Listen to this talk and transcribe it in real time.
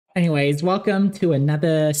Anyways, welcome to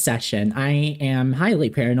another session. I am highly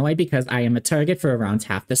paranoid because I am a target for around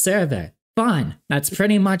half the server. Fun. That's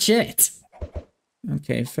pretty much it.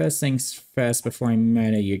 Okay, first things first before I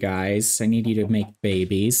murder you guys, I need you to make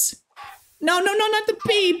babies. No, not the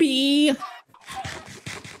baby!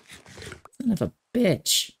 Son of a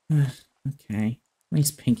bitch. Okay, at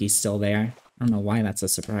least Pinky's still there. I don't know why that's a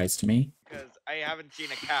surprise to me. Because I haven't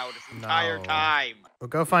seen a cow this entire time. Well,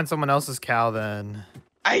 go find someone else's cow then.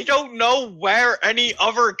 I don't know where any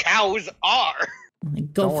other cows are.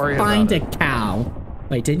 Go find a cow.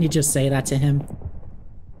 Wait, didn't you just say that to him?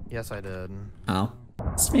 Yes, I did. Oh.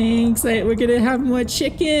 Sphinx, we're gonna have more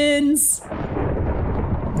chickens.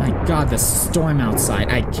 My God, the storm outside.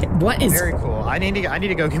 I can't. What is? Very cool. I need to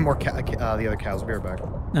go get more the other cows. Be right back.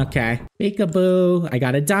 Okay. Peekaboo. I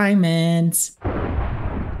got a diamond.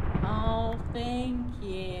 Oh, thank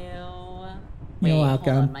you. You're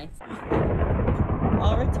welcome.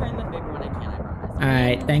 I'll return the big one I can, I promise.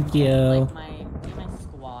 Alright, thank you. Like my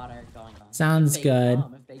squatter going on. Sounds good.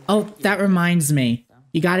 Oh, that reminds me.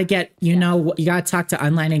 You gotta get, you gotta talk to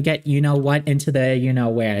Online and get what into the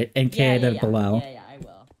where and carry below. Yeah, I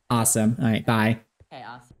will. Awesome. Alright, bye. Okay,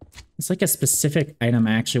 awesome. It's like a specific item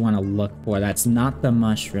I actually want to look for. That's not the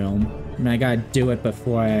mushroom. I mean, I gotta do it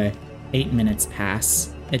before 8 minutes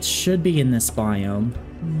pass. It should be in this biome.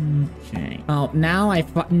 Okay. Oh, now I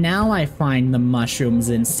find the mushrooms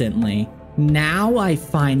instantly. Now I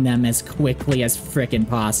find them as quickly as frickin'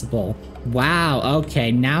 possible. Wow,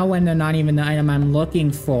 okay. Now when they're not even the item I'm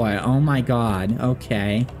looking for. Oh my God.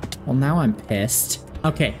 Okay. Well, now I'm pissed.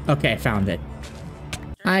 Okay, found it.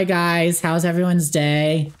 Hi guys, how's everyone's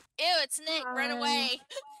day? Ew, it's Nick, run away.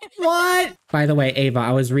 What? By the way, Ava,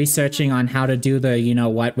 I was researching on how to do the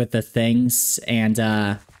what with the things, and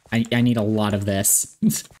I need a lot of this.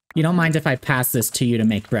 You don't mind if I pass this to you to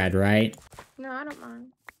make bread, right? No, I don't mind.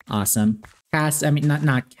 Awesome.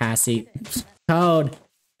 Not Cassie. Code.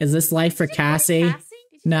 Is this life for Cassie?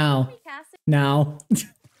 No. No.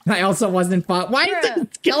 I also wasn't Why is the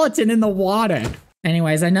skeleton in the water?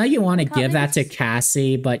 Anyways, I know you want to give that to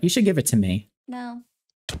Cassie, but you should give it to me. No.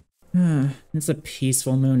 It's a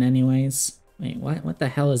peaceful moon anyways. Wait, what the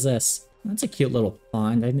hell is this? That's a cute little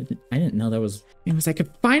pond. I didn't know there was... Anyways, I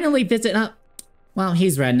could finally visit up. Well,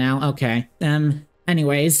 he's red now. Okay.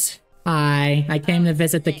 Anyways. Hi. I came to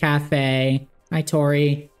visit the cafe. Hi,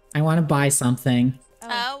 Tori. I want to buy something.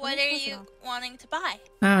 What are you wanting to buy?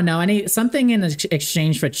 I don't know. I need something in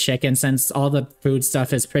exchange for chicken, since all the food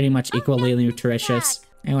stuff is pretty much equally nutritious.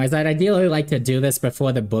 Anyways, I'd ideally like to do this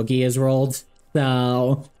before the boogie is rolled.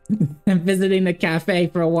 So... I'm visiting the cafe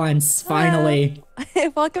for once, finally.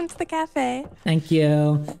 Welcome to the cafe. Thank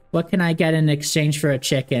you. What can I get in exchange for a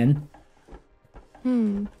chicken?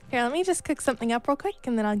 Here, let me just cook something up real quick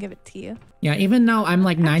and then I'll give it to you. Yeah, even though I'm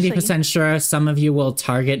like 90% sure some of you will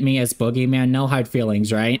target me as boogeyman, no hard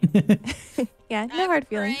feelings, right? Yeah, no hard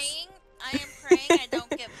feelings. I am praying I don't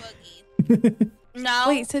get boogied. No.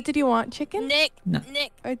 Wait, so did you want chicken? Nick, No.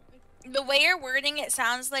 Nick. The way you're wording it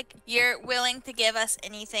sounds like you're willing to give us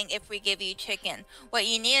anything if we give you chicken. What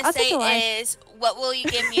you need to say is, what will you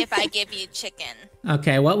give me if I give you chicken?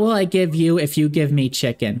 Okay, what will I give you if you give me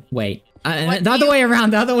chicken? Wait. The other way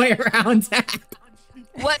around.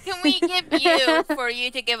 What can we give you for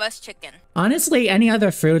you to give us chicken? Honestly, any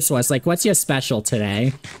other fruit source. Like, what's your special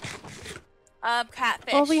today?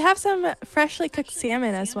 Catfish. Well, we have some freshly cooked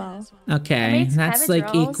salmon as well. Okay, that's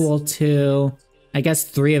like equal to... I guess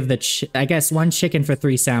 3 of the I guess 1 chicken for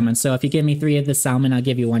 3 salmon. So if you give me 3 of the salmon, I'll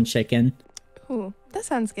give you 1 chicken. Ooh, that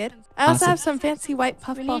sounds good. I also have some fancy white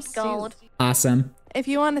puffballs gold. Awesome. If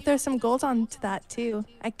you want to throw some gold onto that too,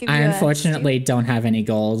 I give you. I unfortunately don't have any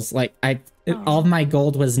golds. Like all of my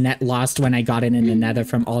gold was net lost when I got it in the Nether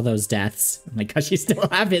from all those deaths. Oh my gosh, you still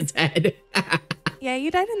have his head. Yeah,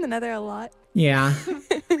 you died in the Nether a lot. Yeah.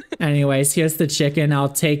 Anyways, here's the chicken. I'll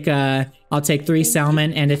take 3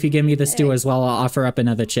 salmon, and if you give me the stew as well, I'll offer up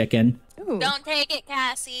another chicken. Ooh. Don't take it,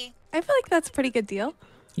 Cassie. I feel like that's a pretty good deal.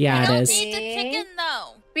 Yeah, it is. We don't need the chicken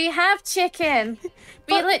though. We have chicken.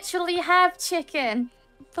 We literally have chicken.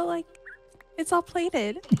 But like, it's all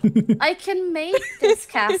plated. I can make this,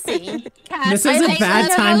 Cassie. This is a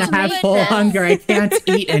bad time to have full hunger. I can't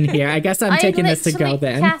eat in here. I guess I'm taking this to go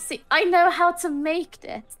then. Cassie, I know how to make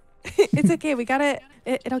this. It's okay. We gotta.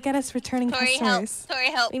 It'll get us returning Tori, customers. help.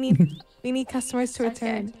 Tori, help. We need customers to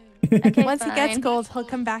return. Okay, Once he gets fine. gold, he'll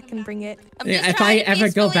come back and bring it. Yeah, if I ever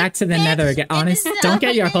go back to the Nether again, honest, don't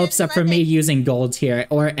get your hopes up for me using gold here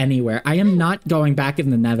or anywhere. I am not going back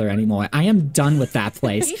in the Nether anymore. I am done with that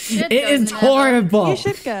place. It is horrible. You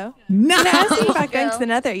should go. No. I was thinking about going to the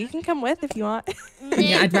Nether. You can come with if you want.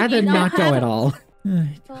 Yeah, I'd rather not go at all.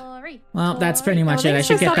 Sorry. Well, that's pretty much it. I thanks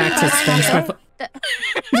should for get back to stopping Sphinx by. before...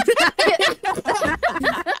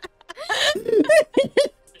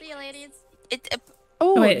 See you, ladies.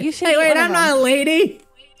 Oh, Wait, you should hey, eat wait, one I'm of not a them. lady!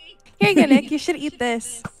 Here you go, Nick. You should eat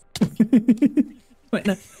this. Wait,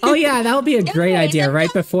 no. Oh yeah, that would be a great idea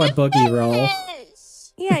right before Boogie Roll.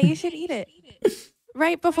 Yeah, you should eat it.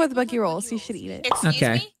 Right before the buggy rolls, you should eat it. Excuse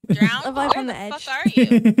Okay. me? Drown? Of life Where on the the edge. fuck are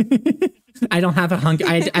you? I don't have a hunger.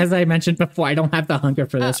 As I mentioned before, I don't have the hunger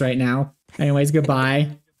for this right now. Anyways,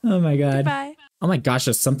 goodbye. Oh my god. Bye. Oh my gosh,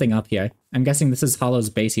 there's something up here. I'm guessing this is Hollow's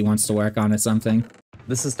base he wants to work on or something.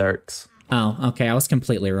 This is Dark's. Oh, okay, I was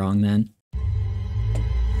completely wrong then.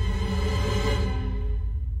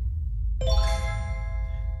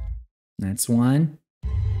 That's one.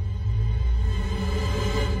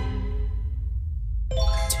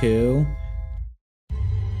 2.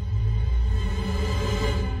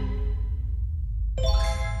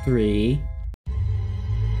 3.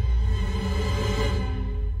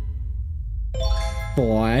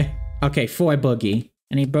 4. Okay, 4 boogie.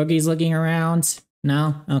 Any boogies looking around?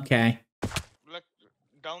 No? Okay. Look,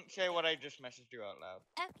 don't say what I just messaged you out loud.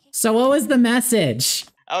 So what was the message?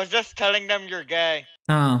 I was just telling them you're gay.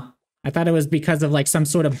 Oh, I thought it was because of like some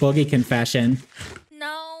sort of boogie confession.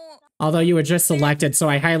 No. Although you were just selected, so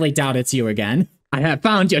I highly doubt it's you again. I have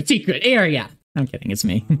found your secret area. I'm kidding, it's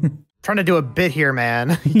me. Trying to do a bit here,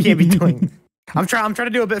 man. You can't be doing. I'm trying to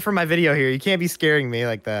do a bit for my video here. You can't be scaring me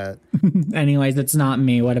like that. Anyways, it's not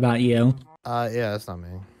me. What about you? Yeah, that's not me.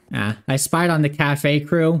 Ah, I spied on the cafe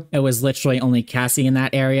crew. It was literally only Cassie in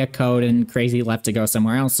that area. Code and Crazy left to go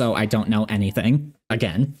somewhere else, so I don't know anything.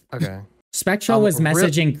 Again. Okay. Spectral was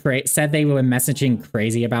messaging said they were messaging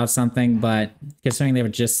Crazy about something, but considering they were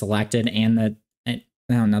just selected and I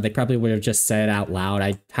don't know, they probably would have just said it out loud.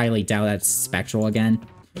 I highly doubt that's Spectral again.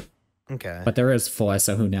 Okay. But there is 4,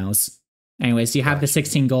 so who knows. Anyways, do you have the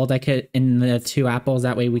 16 gold I could in the 2 apples?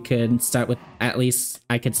 That way we could start with, at least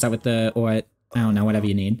I could start with or I don't know, whatever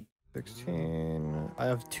you need. 16. I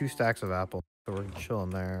have 2 stacks of apples, so we're chilling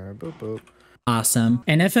there. Boop boop. Awesome.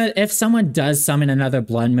 And if someone does summon another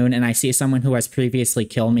blood moon and I see someone who has previously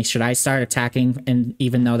killed me, should I start attacking, and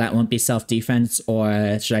even though that won't be self-defense,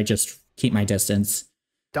 or should I just keep my distance?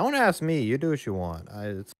 Don't ask me. You do what you want.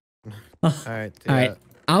 All right. All right.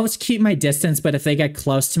 I'll just keep my distance, but if they get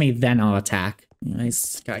close to me, then I'll attack.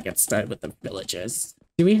 Anyways, gotta get started with the villagers.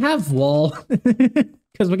 Do we have wool?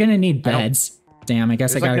 Because we're gonna need beds. Damn, I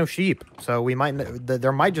guess There's I gotta... like no sheep, so we might.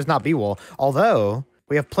 There might just not be wool. Although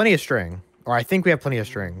we have plenty of string, or I think we have plenty of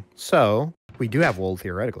string, so we do have wool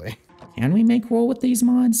theoretically. Can we make wool with these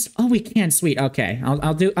mods? Oh, we can. Sweet. Okay,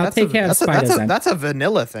 I'll take care of spiders then. That's a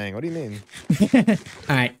vanilla thing. What do you mean?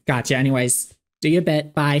 All right, gotcha. Anyways, do your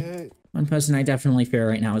bit. Bye. One person I definitely fear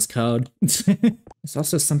right now is Code. There's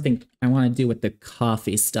also something I want to do with the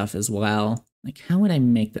coffee stuff as well. Like, how would I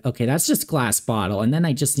make the... Okay, that's just glass bottle, and then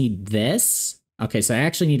I just need this. Okay, so I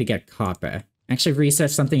actually need to get copper. Actually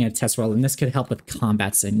research something in a test world, and this could help with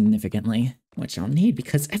combat significantly. Which I'll need,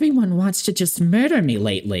 because everyone wants to just murder me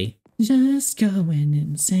lately. Just going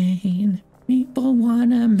insane. People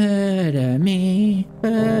wanna murder me.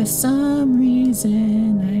 For some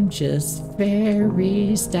reason, I'm just very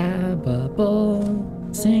stabbable.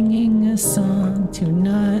 Singing a song to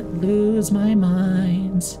not lose my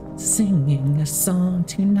mind. Singing a song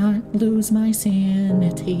to not lose my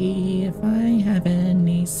sanity. If I have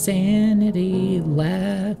any sanity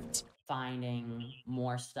left. Finding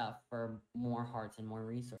more stuff for more hearts and more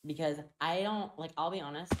resources. Because I don't, like, I'll be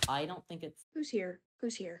honest, I don't think it's... Who's here?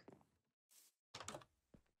 Who's here?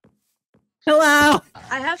 Hello!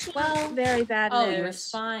 I have some very bad news. Oh, you were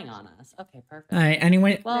spying on us. Okay, perfect. Alright,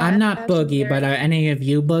 anyway, Well, I'm not I have some Boogie, but are any of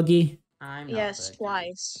you Boogie? I'm not Yes, Boogie.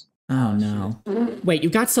 twice. Oh no. Wait, you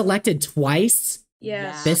got selected twice?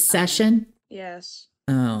 Yes. This session? Yes.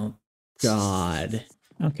 Oh god.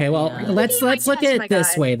 Okay, well, Yeah. let's look at That's my it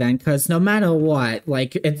this guy. way then, because no matter what,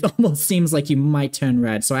 like, it almost seems like you might turn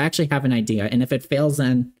red, so I actually have an idea, and if it fails,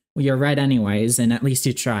 then well, you're red anyways, and at least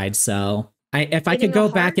you tried, so... If I could Getting go a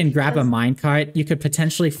back heart and grab a is- minecart, you could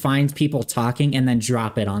potentially find people talking and then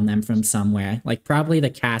drop it on them from somewhere. Like, probably the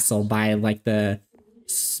castle by, like,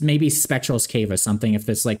 maybe Spectral's Cave or something, if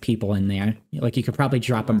there's, like, people in there. Like, you could probably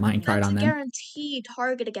drop a minecart That's on a them. guaranteed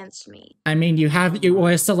target against me. I mean, you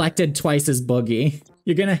were selected twice as Boogie.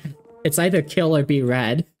 You're gonna... It's either kill or be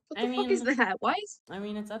red. What I the fuck is mean- that? Why is... I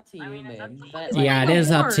mean, it's up to you, babe. But, Yeah, it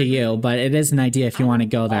is up to you, but it is an idea if you want to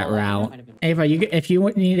go that Oh, that route. might have been- Ava, if you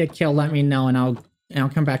need a kill, let me know, and I'll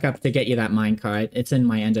come back up to get you that minecart. It's in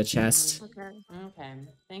my ender chest. Okay. Okay,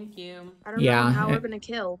 thank you. I don't Yeah, know how it- we're gonna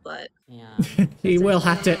kill, but... Yeah. You will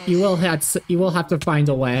have to find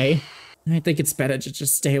a way. I think it's better to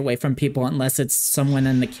just stay away from people unless it's someone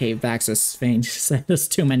in the cave backs or Sphinx. There's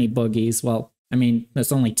too many boogies. Well, I mean,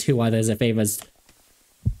 there's only 2 others if Ava's...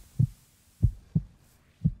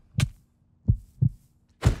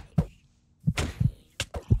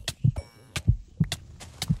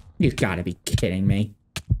 You've gotta be kidding me.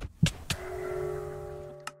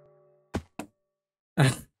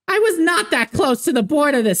 I was not that close to the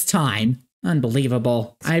border this time!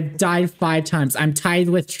 Unbelievable. I've died 5 times. I'm tied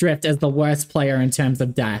with Drift as the worst player in terms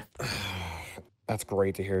of death. That's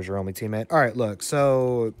great to hear as your only teammate. All right, look,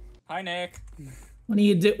 so... Hi, Nick. What do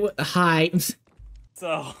you do? Hi.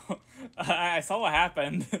 So, I saw what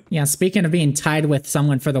happened. Yeah, speaking of being tied with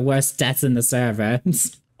someone for the worst deaths in the server.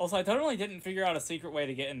 Also, I totally didn't figure out a secret way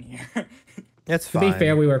to get in here. It's fine. To be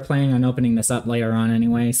fair, we were planning on opening this up later on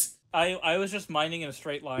anyways. I was just mining in a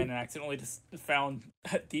straight line and accidentally just found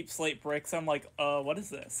deep slate bricks. I'm like, what is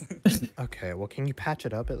this? Okay, well, can you patch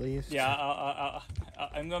it up at least? Yeah,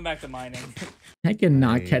 I'm going back to mining. I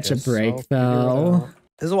cannot catch a break, though.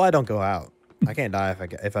 This is why I don't go out. I can't die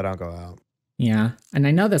if I don't go out. Yeah, and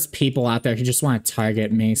I know there's people out there who just want to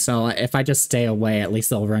target me, so if I just stay away, at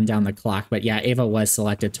least they'll run down the clock. But yeah, Ava was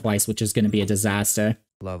selected twice, which is going to be a disaster.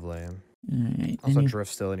 Lovely. Alright. Also,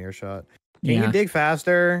 Drift's still in earshot. Can Yeah. you dig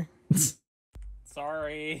faster?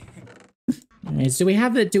 Sorry. Anyways, do we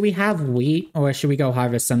have wheat, or should we go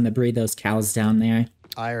harvest some to breed those cows down there?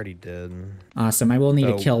 I already did. Awesome. I will need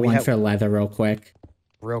So to kill we one have- for leather real quick.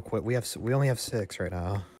 Real quick, we only have 6 right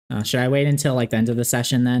now. Should I wait until like the end of the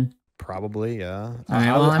session then? Probably, yeah. Alright,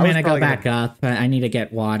 well, I'm gonna go back up. I need to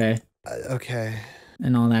get water Okay.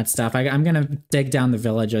 and all that stuff. I'm gonna dig down the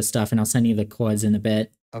villager stuff, and I'll send you the cords in a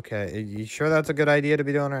bit. Okay, you sure that's a good idea to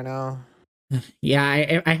be doing right now?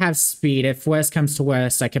 Yeah, I have speed. If worst comes to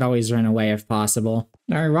worst, I could always run away if possible.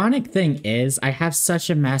 The ironic thing is, I have such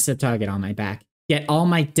a massive target on my back, yet all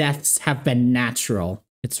my deaths have been natural.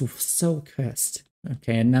 It's so cursed.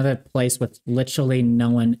 Okay, another place with literally no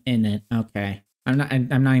one in it. Okay. I'm not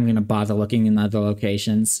even gonna bother looking in other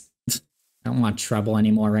locations. I don't want trouble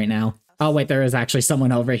anymore right now. Oh wait, there is actually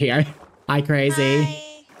someone over here. Hi, Crazy.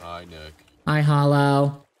 Hi. Hi, Nick. Hi,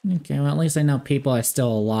 Hollow. Okay, well at least I know people are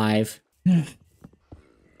still alive.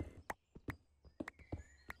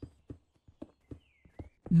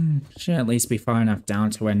 Should at least be far enough down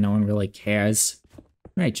to where no one really cares.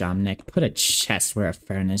 Great job, Nick. Put a chest where a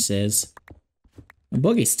furnace is. The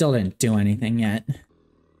boogie still didn't do anything yet.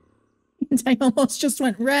 I almost just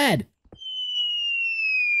went red.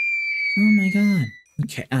 Oh my god.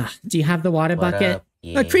 Okay, do you have the water bucket?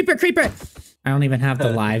 Yeah. Creeper! I don't even have the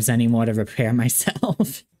lives anymore to repair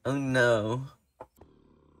myself. Oh no.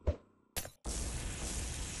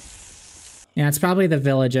 Yeah, it's probably the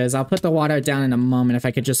villagers. I'll put the water down in a moment if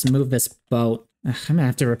I could just move this boat. Ugh, I'm gonna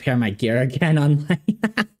have to repair my gear again on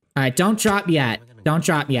Alright, don't drop yet. Don't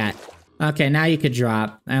drop yet. Okay, now you could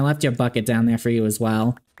drop. I left your bucket down there for you as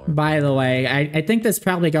well. By the way, I think this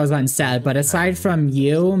probably goes unsaid, but aside from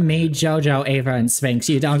you, me, Jojo, Ava, and Sphinx,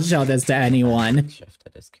 you don't show this to anyone. Shift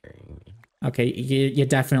that is carrying me. Okay, you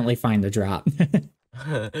definitely find the drop.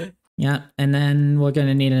 Yeah, and then we're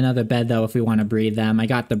gonna need another bed though if we want to breed them. I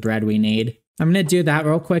got the bread we need. I'm gonna do that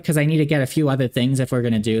real quick because I need to get a few other things if we're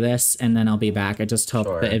gonna do this, and then I'll be back. I just hope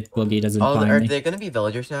that if Boogie doesn't find are me. they gonna be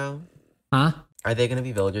villagers now? Huh? Are they gonna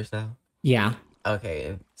be villagers now? Yeah.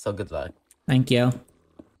 Okay, so good luck. Thank you.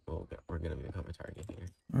 We're gonna become a target here.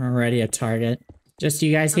 We're already a target. Just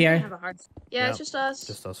you guys here? Yeah, it's just us.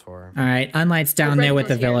 Just us 4. Alright, Unlight's down there with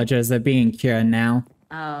the villagers. They're being cured now.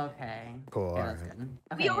 Oh, okay. Cool. Yeah, that's good.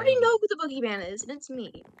 We already know who the boogeyman is, and it's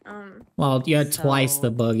me. Well, you're twice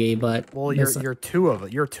the boogie, but... Well, you're 2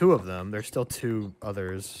 of them. There's still 2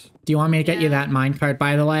 others. Do you want me to get you that minecart,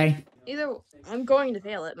 by the way? Either I'm going to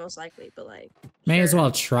fail it most likely, but like. May as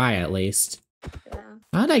well try at least. Yeah.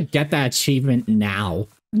 How did I get that achievement now?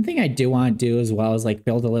 One thing I do want to do as well is like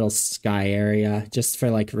build a little sky area just for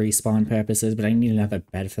like respawn purposes, but I need another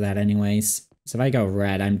bed for that anyways. So if I go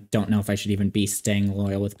red, I don't know if I should even be staying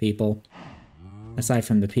loyal with people. Aside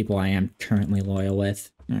from the people I am currently loyal with.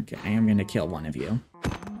 Okay, I am gonna kill one of you.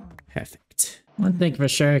 Perfect. One thing for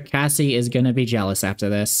sure, Cassie is gonna be jealous after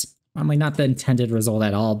this. Probably not the intended result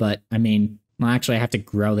at all, but I mean, well, actually I have to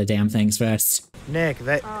grow the damn things first. Nick,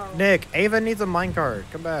 Nick, Ava needs a minecart.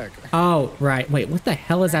 Come back. Oh, right. Wait, what the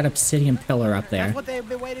hell is that obsidian pillar up there? That's what they've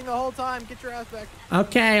been waiting the whole time. Get your ass back.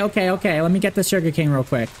 Okay. Let me get the sugar cane real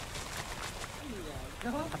quick.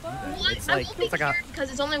 It's like because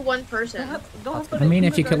it's only one person. I mean,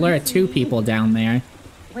 if you could lure 2 people down there.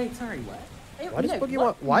 Wait, sorry, what? Why does Boogie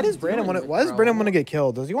want? Why does Brandon want to? Why does Brandon want to get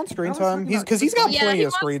killed? Does he want screen time? He's got plenty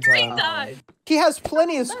of screen time. He has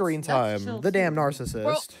plenty of screen time. The damn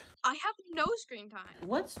narcissist. I have no screen time.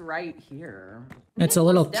 What's right here? It's a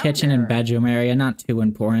little What's down kitchen and there? bedroom area, not too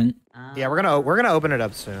important. Yeah, we're gonna open it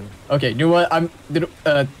up soon. Okay, you know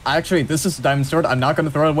what? Actually, this is a diamond sword. I'm not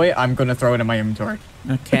gonna throw it away. I'm gonna throw it in my inventory.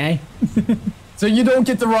 Okay. So you don't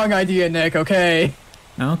get the wrong idea, Nick. Okay.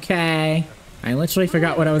 Okay. I literally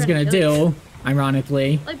forgot what I was gonna do.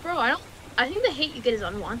 Ironically. Like, bro, I think the hate you get is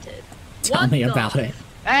unwanted. Tell me about it.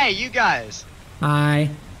 Hey, you guys.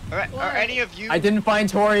 Hi. Are any of you? I didn't find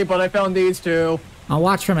Tori, but I found these two. I'll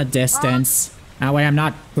watch from a distance. That way I'm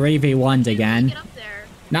not 3v1'd again. Get up there.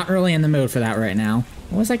 Not really in the mood for that right now.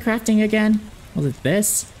 What was I crafting again? Was it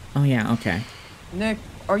this? Oh yeah, okay. Nick,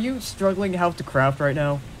 are you struggling how to craft right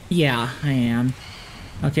now? Yeah, I am.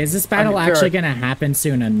 Okay, is this battle actually gonna happen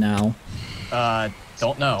soon or no?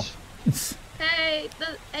 Don't know. Hey,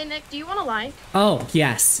 Nick, do you want a life? Oh,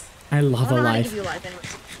 yes. I love a I life. give you a life anyway.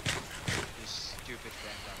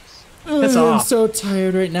 Piss I'm off. so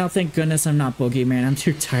tired right now. Thank goodness I'm not boogeyman. I'm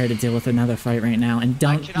too tired to deal with another fight right now. And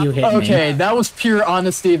don't you hit me. Okay, that was pure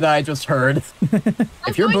honesty that I just heard.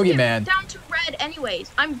 If you're boogeyman. Down to red anyways.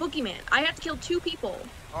 I'm boogeyman. I have to kill 2 people.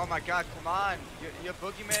 Oh my God! Come on, you're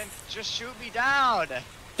boogeyman. Just shoot me down.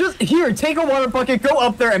 Just here, take a water bucket, go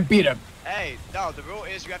up there and beat him. Hey, no, the rule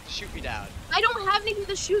is you have to shoot me down. I don't have anything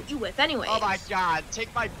to shoot you with anyway. Oh my God!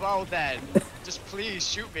 Take my bow then. Just please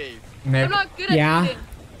shoot me. Nick, I'm not good at shooting.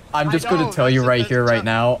 I'm just going to tell you right here, right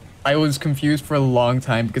now. I was confused for a long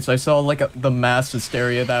time because I saw like the mass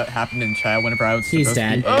hysteria that happened in chat whenever I was He's supposed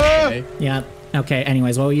dead. to be AFK. Yep. Okay,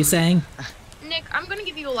 anyways, what were you saying? Nick, I'm gonna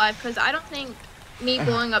give you a life because I don't think me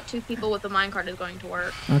blowing up 2 people with a minecart is going to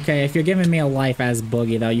work. Okay, if you're giving me a life as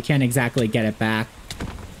Boogie, though, you can't exactly get it back.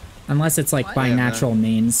 Unless it's like by natural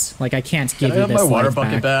means. Like, I can't give Can I you have this my water life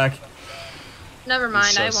bucket back? Never mind,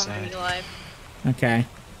 so I won't sad. give you a life. Okay.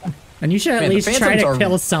 And you should at Man, the least try phantoms to are-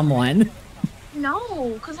 kill someone.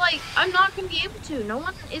 No, because, like, I'm not going to be able to. No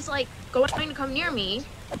one is, like, going to come near me.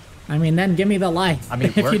 I mean, then give me the life. I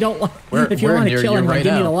mean, if you don't want, if you we're want to near kill you anyone, right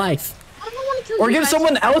give me now. the life. I don't want to kill Or you give guys.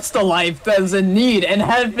 someone else the life that's in need and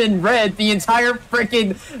have been read the entire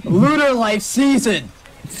freaking Lunar Life season.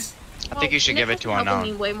 I think you should give it to Nick was helping me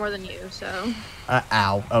Unknown. way more than you, so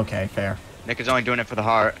Ow. Okay, fair. Nick is only doing it for the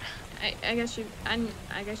heart. I guess you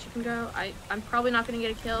I guess you can go. I'm probably not gonna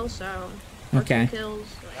get a kill, so Okay. 2 kills.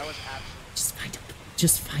 That was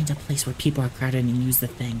Just find a place where people are crowded and use the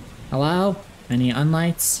thing. Hello? Any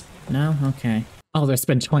unlights? No? Okay. Oh, there's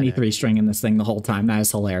been 23 string in this thing the whole time. That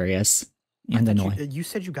is hilarious. And annoying. You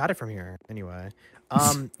said you got it from here. Anyway.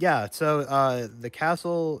 Yeah, so the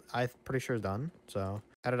castle, I'm pretty sure is done. So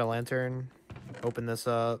added a lantern, open this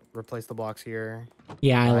up, replace the blocks here.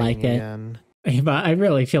 Yeah, I like it. Again. But I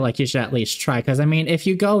really feel like you should at least try, because I mean, if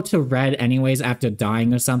you go to red anyways after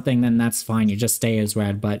dying or something, then that's fine, you just stay as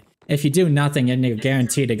red, but if you do nothing, then you're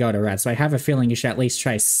guaranteed to go to red, so I have a feeling you should at least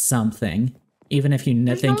try something, even if you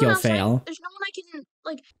think no you'll one else, fail. There's no one I can,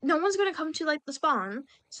 like, no one's gonna come to, like, the spawn,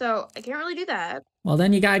 so I can't really do that. Well,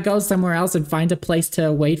 then you gotta go somewhere else and find a place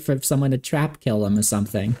to wait for someone to trap kill them or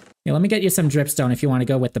something. Yeah, let me get you some dripstone if you want to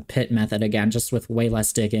go with the pit method again, just with way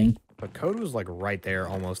less digging. But code was like right there,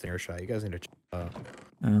 almost near shot. You guys need to check that out.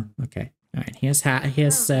 Oh, okay. Alright, here's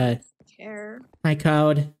Care. hi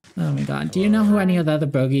Code. Oh my god, do you know who any of the other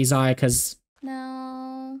bogeys are? Cause...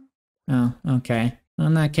 No. Oh, okay. Well,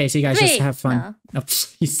 in that case, you guys just Me. have fun. No. Oh,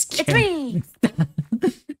 he's scared. It's me.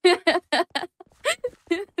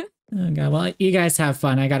 Oh god, well, you guys have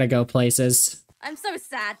fun. I gotta go places. I'm so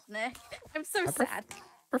sad, Nick. I'm so sad.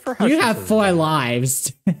 Prefer how You she have says 4 boogie.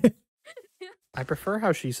 lives. I prefer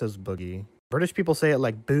how she says boogie. British people say it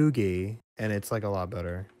like boogie, and it's like a lot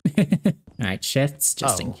better. Alright, shifts,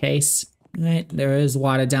 just in Oh. case. Alright, there is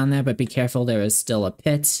water down there, but be careful, there is still a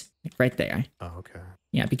pit. Like right there. Oh, okay.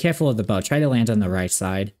 Yeah, be careful of the boat. Try to land on the right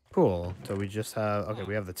side. Cool. So we just have, okay,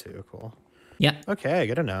 we have the 2. Cool. Yep. Okay,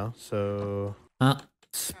 good to know. So,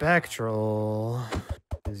 spectral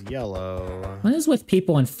is yellow. What is with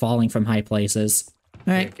people and falling from high places?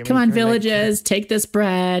 Alright, give come me- on, can we make- villagers, take this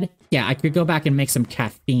bread. Yeah, I could go back and make some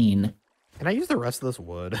caffeine. Can I use the rest of this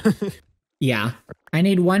wood? Yeah. I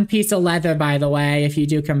need 1 piece of leather, by the way, if you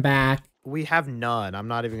do come back. We have none. I'm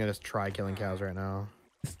not even gonna try killing cows right now.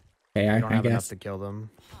 Okay, We don't I have enough guess. to kill them.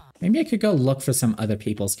 Maybe I could go look for some other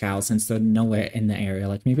people's cows since they're nowhere in the area.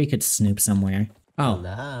 Like, maybe we could snoop somewhere. Oh.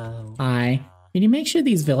 Hello. Hi. Can you make sure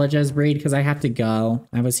these villagers breed? Because I have to go.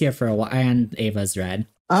 I was here for a while, and Ava's red.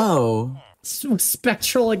 Oh.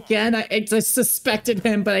 Spectral again? I just suspected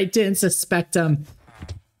him, but I didn't suspect him.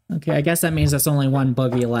 Okay, I guess that means there's only 1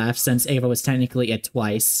 boogie left, since Ava was technically it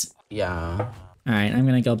twice. Yeah. Alright, I'm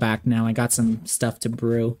gonna go back now. I got some stuff to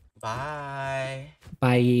brew. Bye.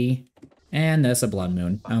 Bye. And there's a blood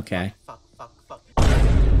moon. Okay.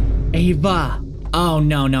 Ava! Oh,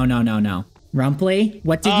 no, no, no, no, no. Rumply,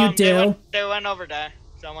 what did you do? They went over there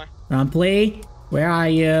somewhere. Rumply, where are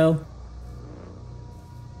you?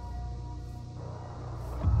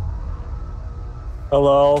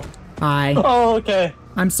 Hello. Hi. Oh, okay.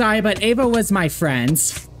 I'm sorry, but Ava was my friend.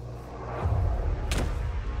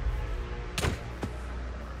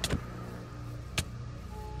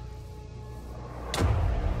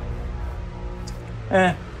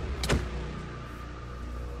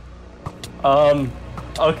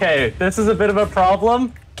 Okay, this is a bit of a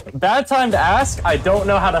problem. Bad time to ask, I don't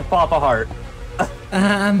know how to pop a heart.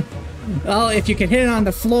 Well, if you could hit it on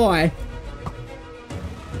the floor.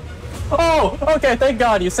 Oh, okay, thank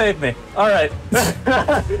God you saved me. Alright.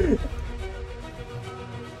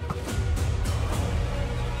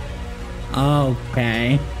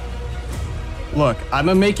 Okay. Look, I'm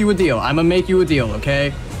gonna make you a deal.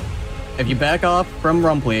 Okay? If you back off from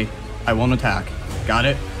Rumply, I won't attack. Got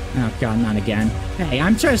it? Oh god, not again. Hey,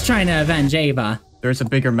 I'm just trying to avenge Ava. There's a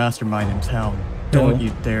bigger mastermind in town. Don't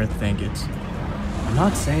you dare think it's... I'm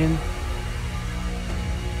not saying...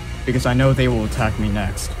 Because I know they will attack me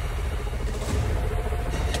next.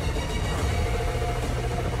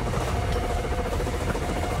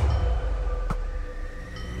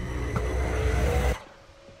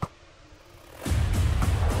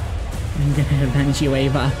 I'm gonna avenge you,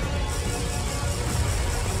 Ava.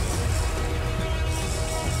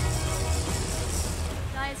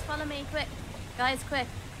 Guys, follow me, quick. Guys, quick.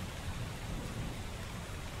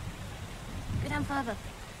 Go down further.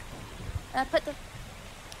 Put the...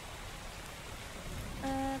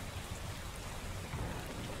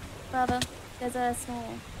 Further. There's a small...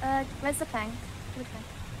 where's the plank? Okay.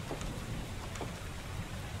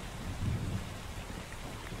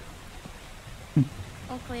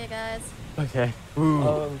 All clear, guys. Okay.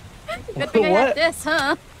 Ooh. Good thing I got this,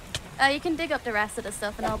 huh? You can dig up the rest of the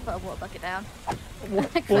stuff and I'll put a water bucket down.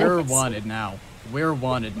 We're wanted now. We're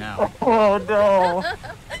wanted now. Oh no.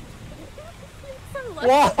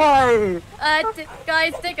 Why?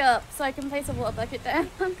 Guys, dig up so I can place a water bucket down.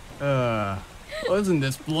 Wasn't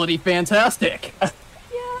this bloody fantastic? Yeah.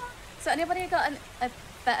 So anybody got a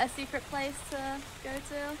better secret place to go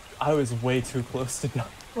to? I was way too close to go.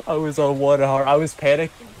 I was on water heart. I was panicking.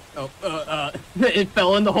 It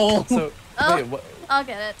fell in the hole. So, wait, what? I'll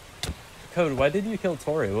get it. Code, why did you kill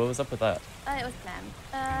Tori? What was up with that? It was planned.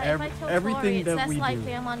 If I kill everything Tori, it's that less we do.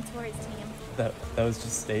 likely I'm on Tori's team. That was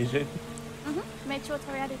just staging? Made sure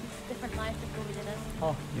Tori had a different life before we did it.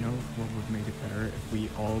 Oh, you know what would have made it better if we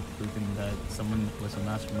all proven that someone was a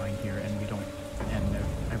mastermind here and we don't, and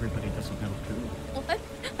everybody doesn't know who. What?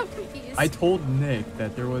 I'm confused. I told Nick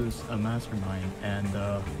that there was a mastermind and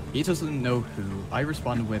he doesn't know who. I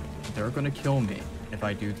responded with, they're gonna kill me if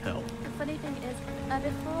I do tell. The funny thing is,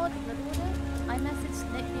 before the blood order, I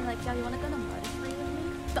messaged Nick being like, "Yo, you wanna go on a murder spree with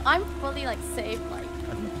me?" So I'm fully like safe, like.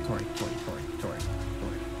 Tori,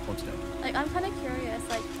 what's that? Like, I'm kind of curious.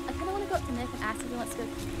 Like, I kind of want to go up to Nick and ask if he wants to go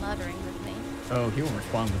murdering with me. Oh, he will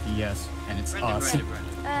respond with yes, and it's us.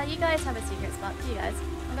 You guys have a secret spot. You guys.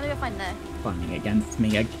 I'm gonna go find Nick. Funny against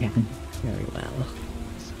me again. Very well.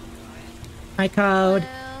 Hi, Code.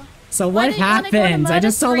 So what happened? I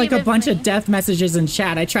just saw like a bunch of death messages in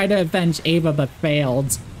chat. I tried to avenge Ava but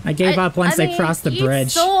failed. I gave up once I crossed the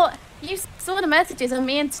bridge. You saw the messages of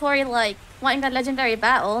me and Tori like wanting that legendary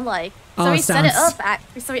battle, like. So Oh, we set it sounds- up.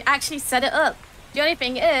 So we actually set it up. The only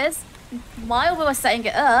thing is, while we were setting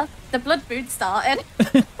it up, the blood moon started.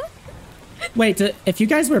 Wait, if you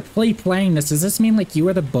guys were playing this, does this mean like you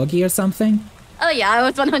were the boogie or something? Oh yeah, I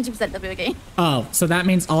was 100% the boogie. Oh, so that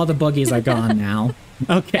means all the boogies are gone now.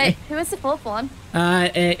 Okay. Hey, who was the fourth one?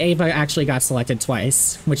 Ava actually got selected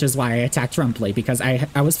twice, which is why I attacked Rumply, because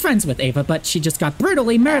I was friends with Ava, but she just got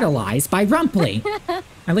brutally murderized by Rumply.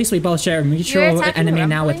 At least we both share a mutual enemy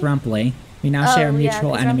now with Rumply. We now share a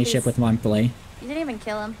mutual enemyship with Rumply. You didn't even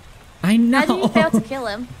kill him. I know. How did you fail to kill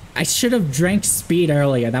him? I should have drank speed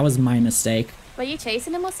earlier. That was my mistake. Were you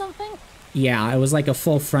chasing him or something? Yeah, it was like a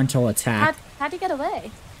full frontal attack. How'd you get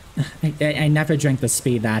away? I never drank the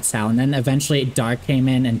speed, that's how. And then eventually Dark came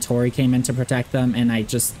in and Tori came in to protect them, and I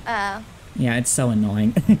just... Oh. Yeah, it's so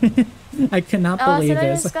annoying. I cannot believe so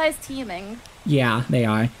this. those guys teaming. Yeah, they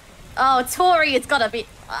are. Oh, Tori, it's gotta be...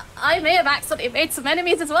 I may have accidentally made some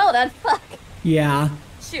enemies as well then. Fuck. Yeah.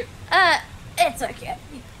 Shoot. It's okay.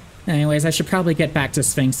 Anyways, I should probably get back to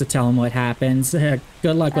Sphinx to tell him what happens. Good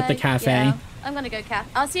luck with the cafe. Yeah, I'm gonna go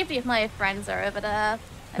I'll see if my friends are over there.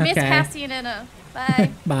 I miss Okay. Cassie and Inno.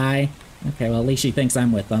 Bye. Bye. Okay, well, at least she thinks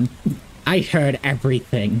I'm with them. I heard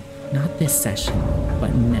everything. Not this session,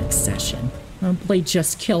 but next session. Rumpli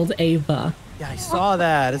just killed Ava. Yeah, I saw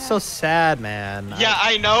that. It's so sad, man. Yeah,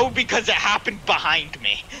 I know because it happened behind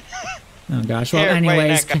me. Oh gosh. Well, Here,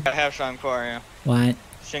 anyways. wait, Nick, I have something for you. What?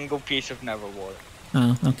 Single piece of Neverwort.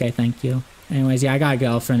 Oh, okay. Thank you. Anyways, yeah, I gotta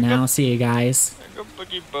go for now. See you guys. Go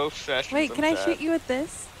boogie both sessions. Wait, can I shoot you with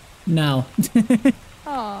this? No.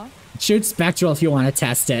 Aw. Shoot Spectral if you want to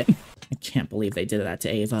test it. I can't believe they did that to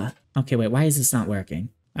Ava. Okay, wait, why is this not working?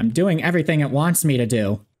 I'm doing everything it wants me to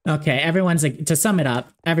do. Okay, to sum it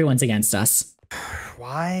up, everyone's against us.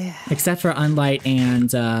 Why? Except for Unlight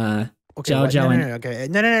and Okay, Jojo no, okay.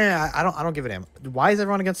 No, I don't give a damn. Why is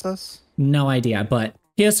everyone against us? No idea, but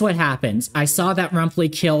here's what happens. I saw that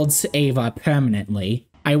Rumpli killed Ava permanently.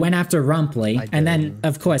 I went after Rumpli, and then,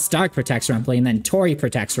 of course, Dark protects Rumpli, and then Tori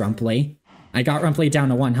protects Rumpli. I got Rumpli down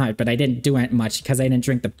to 1 heart, but I didn't do it much because I didn't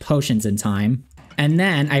drink the potions in time. And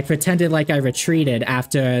then I pretended like I retreated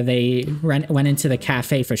after they went into the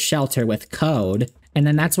cafe for shelter with Code. And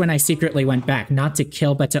then that's when I secretly went back, not to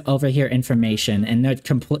kill, but to overhear information. And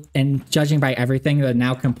and judging by everything, they're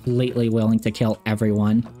now completely willing to kill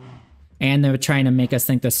everyone. And they're trying to make us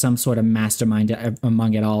think there's some sort of mastermind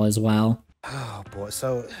among it all as well. Oh boy,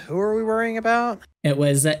 so who are we worrying about?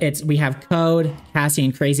 We have Code, Cassie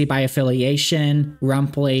and Crazy by affiliation,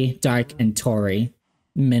 Rumpli, Dark, and Tori.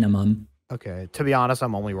 Minimum. Okay, to be honest,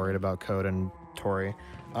 I'm only worried about Code and Tori.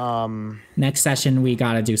 Next session, we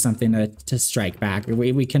gotta do something to strike back.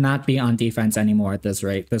 We cannot be on defense anymore at this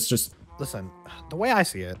rate. That's just... Listen, the way I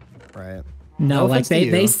see it, right? No, like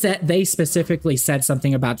they specifically said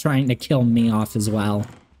something about trying to kill me off as well.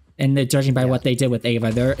 And they're judging by what they did with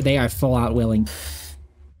Ava, they are full out willing.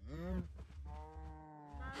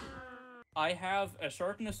 I have a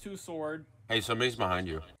sharpness 2 sword. Hey, somebody's behind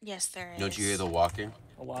you. Yes, there is. Don't you hear the walking?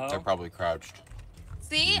 Hello? They're probably crouched.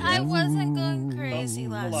 See, I wasn't going crazy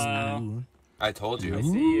last time. I told you. I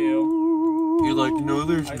see you. You're like, no,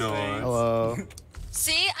 there's not. Hello.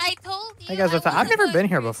 See, I told you. Hey guys, I've never been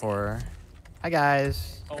here before. Hi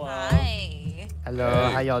guys. Hello. Hi. Hello,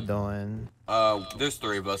 Hey. how y'all doing? There's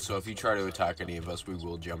 3 of us, so if you try to attack any of us, we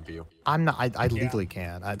will jump you. I'm not. I legally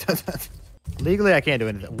can't. Legally, I can't do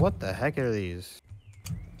anything. What the heck are these?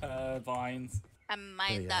 Vines. I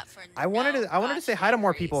mind that for I wanted to say hi to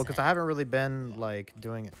more people because I haven't really been like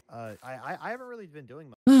doing it. I haven't really been doing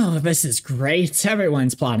much. Oh, this is great.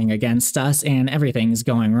 Everyone's plotting against us and everything's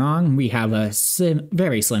going wrong. We have a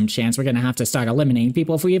very slim chance we're going to have to start eliminating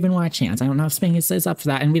people if we even want a chance. I don't know if Spingus is up for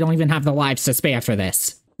that, and we don't even have the lives to spare for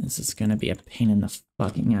this. This is going to be a pain in the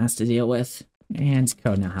fucking ass to deal with. And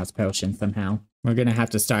Code now has potions somehow. We're going to have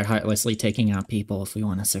to start heartlessly taking out people if we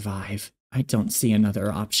want to survive. I don't see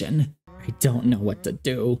another option. I don't know what to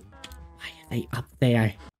do. Why are they up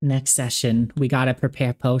there? Next session, we gotta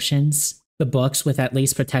prepare potions, the books with at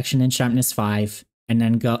least protection and sharpness 5, and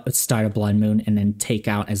then go start a blood moon and then take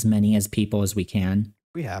out as many people as we can.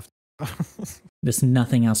 We have to. There's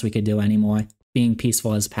nothing else we could do anymore. Being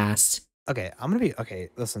peaceful is past. Okay, I'm gonna be okay.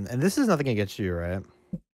 Listen, and this is nothing against you, right?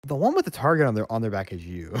 The one with the target on their back is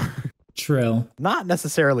you. True. Not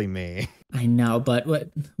necessarily me. I know, but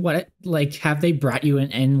what, like, have they brought you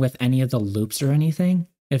in with any of the loops or anything?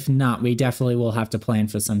 If not, we definitely will have to plan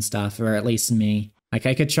for some stuff, or at least me. Like,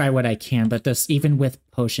 I could try what I can, but this, even with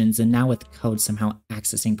potions, and now with Code somehow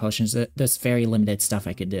accessing potions, there's very limited stuff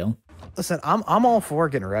I could do. Listen, I'm all for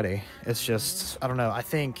getting ready. It's just, I don't know, I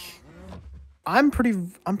think I'm pretty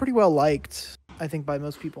well liked, I think, by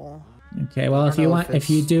most people. Okay, well, if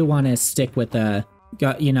you do want to stick with the,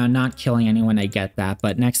 you know, not killing anyone, I get that,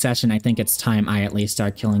 but next session, I think it's time I at least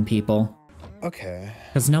start killing people. Okay.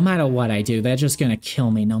 Because no matter what I do, they're just gonna kill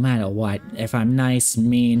me no matter what. If I'm nice,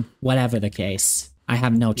 mean, whatever the case. I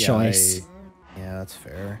have no choice. Yeah, that's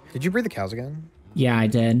fair. Did you breed the cows again? Yeah, I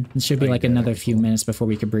did. It should be like another few minutes before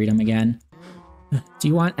we could breed them again. Do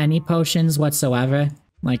you want any potions whatsoever?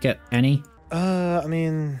 Like any? I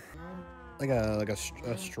mean, like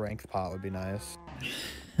a strength pot would be nice.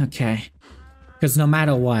 Okay. Because no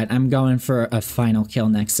matter what, I'm going for a final kill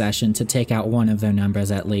next session to take out one of their numbers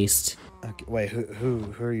at least. Okay, wait,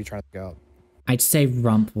 who are you trying to go? I'd say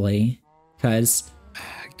Rumpli, because...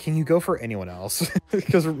 Can you go for anyone else?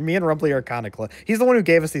 Because me and Rumpli are kind of close. He's the one who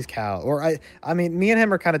gave us these cows. Or I mean, me and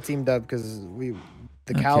him are kind of teamed up because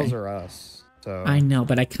the cows are us. So I know,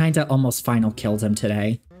 but I kind of almost final killed him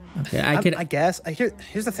today. Okay, I guess.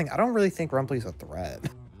 Here's the thing. I don't really think Rumpli's a threat.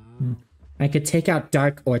 I could take out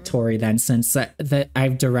Dark or Tori then, since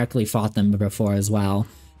I've directly fought them before as well.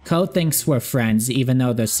 Code thinks we're friends, even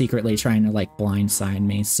though they're secretly trying to, like, blindside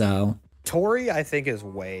me, so... Tori, I think, is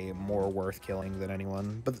way more worth killing than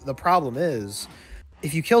anyone. But the problem is,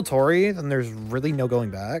 if you kill Tori, then there's really no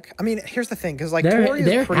going back. I mean, here's the thing, because like Tori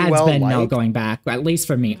there is pretty has well been no liked. going back. At least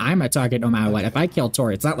for me, I'm a target no matter what. If I kill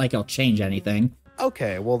Tori, it's not like it'll change anything.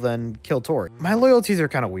 Okay, well then kill Tori. My loyalties are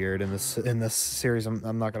kind of weird in this series.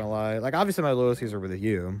 I'm not gonna lie. Like obviously my loyalties are with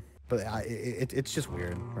you, but it's just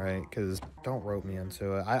weird, right? Because don't rope me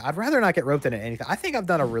into it. I'd rather not get roped into anything. I think I've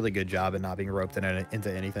done a really good job at not being roped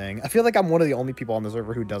into anything. I feel like I'm one of the only people on the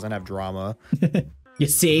server who doesn't have drama. You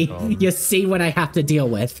see what I have to deal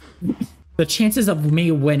with. The chances of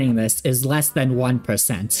me winning this is less than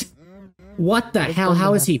 1%. What the hell?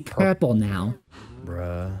 How is he purple now?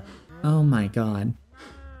 Bruh. Oh my god.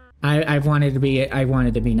 I wanted to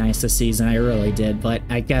be nice this season, I really did, but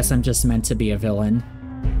I guess I'm just meant to be a villain.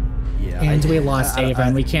 Yeah. And we lost Ava,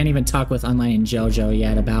 and we can't even talk with Online and JoJo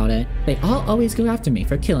yet about it. They all always go after me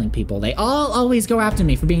for killing people. They all always go after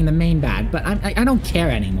me for being the main bad, but I don't care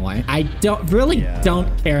anymore. I don't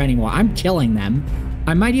care anymore. I'm killing them.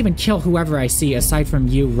 I might even kill whoever I see aside from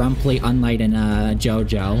you, Rumpley, Unlight, and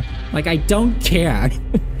JoJo. Like, I don't care.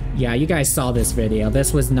 Yeah, you guys saw this video.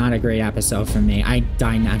 This was not a great episode for me. I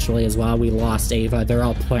died naturally as well. We lost Ava. They're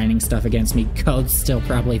all planning stuff against me. Code still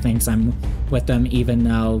probably thinks I'm with them, even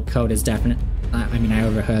though Code is definite. I mean, I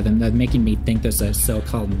overheard them. They're making me think there's a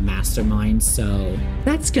so-called Mastermind, so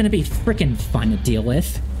that's gonna be freaking fun to deal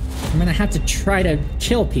with. I'm gonna have to try to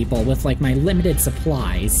kill people with, like, my limited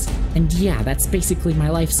supplies. And yeah, that's basically my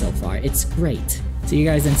life so far. It's great. See you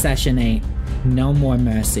guys in session 8. No more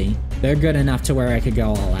mercy. They're good enough to where I could go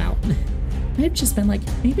all out. I've just been like,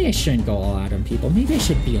 maybe I shouldn't go all out on people. Maybe I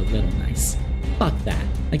should be a little nice. Fuck that.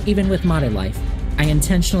 Like, even with Modern Life, I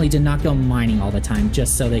intentionally did not go mining all the time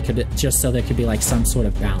just so there could be like some sort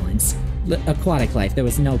of balance. Aquatic Life, there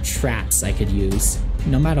was no traps I could use.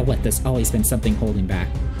 No matter what, there's always been something holding back.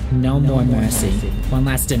 No more mercy. One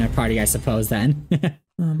last dinner party, I suppose, then.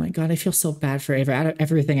 Oh my god, I feel so bad for Ava. Out of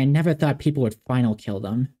everything, I never thought people would final kill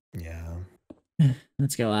them. Yeah.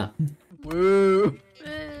 Let's go out. Woo.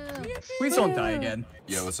 Please don't die again.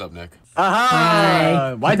 Yo, what's up, Nick? Aha!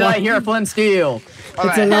 Hi. Why did I hear Flint Steel?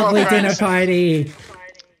 It's a lovely dinner party.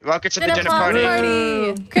 Welcome to the dinner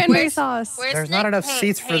party. Cranberry sauce. There's not enough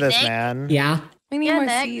seats for this, man. Yeah. We need more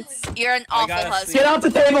seats. You're an awful husband. Get off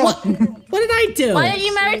the table! What did I do? Why are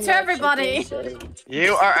you married to everybody?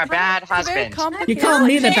 You are a bad husband. You call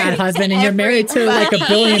me the bad husband, and you're married to like 1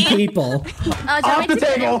 billion people. Off the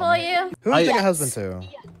table for you? Who is a husband to?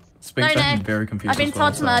 Space, No, I'm Nick. very confused. I've been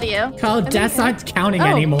told to murder you. Call death's not counting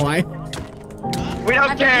anymore. We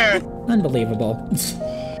don't care. Unbelievable.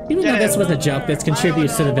 Even though this was a joke, this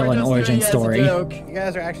contributes to the villain origin story. You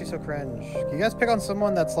guys are actually so cringe. Can you guys pick on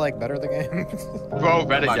someone that's like better at the game? Bro,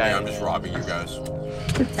 better I'm game. just robbing you guys.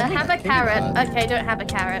 Have a carrot. Okay, don't have a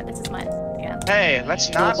carrot. This is mine. Yeah. Hey, let's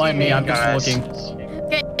not Don't mind me, I'm just guys. looking.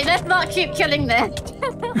 Okay, let's not keep killing them.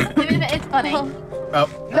 Even if it's funny. Oh.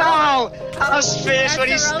 No! I was finished when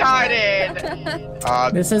he started!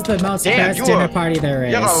 This is the most Damn, best dinner party there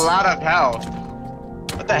is. You have a lot of health.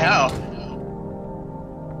 What the hell?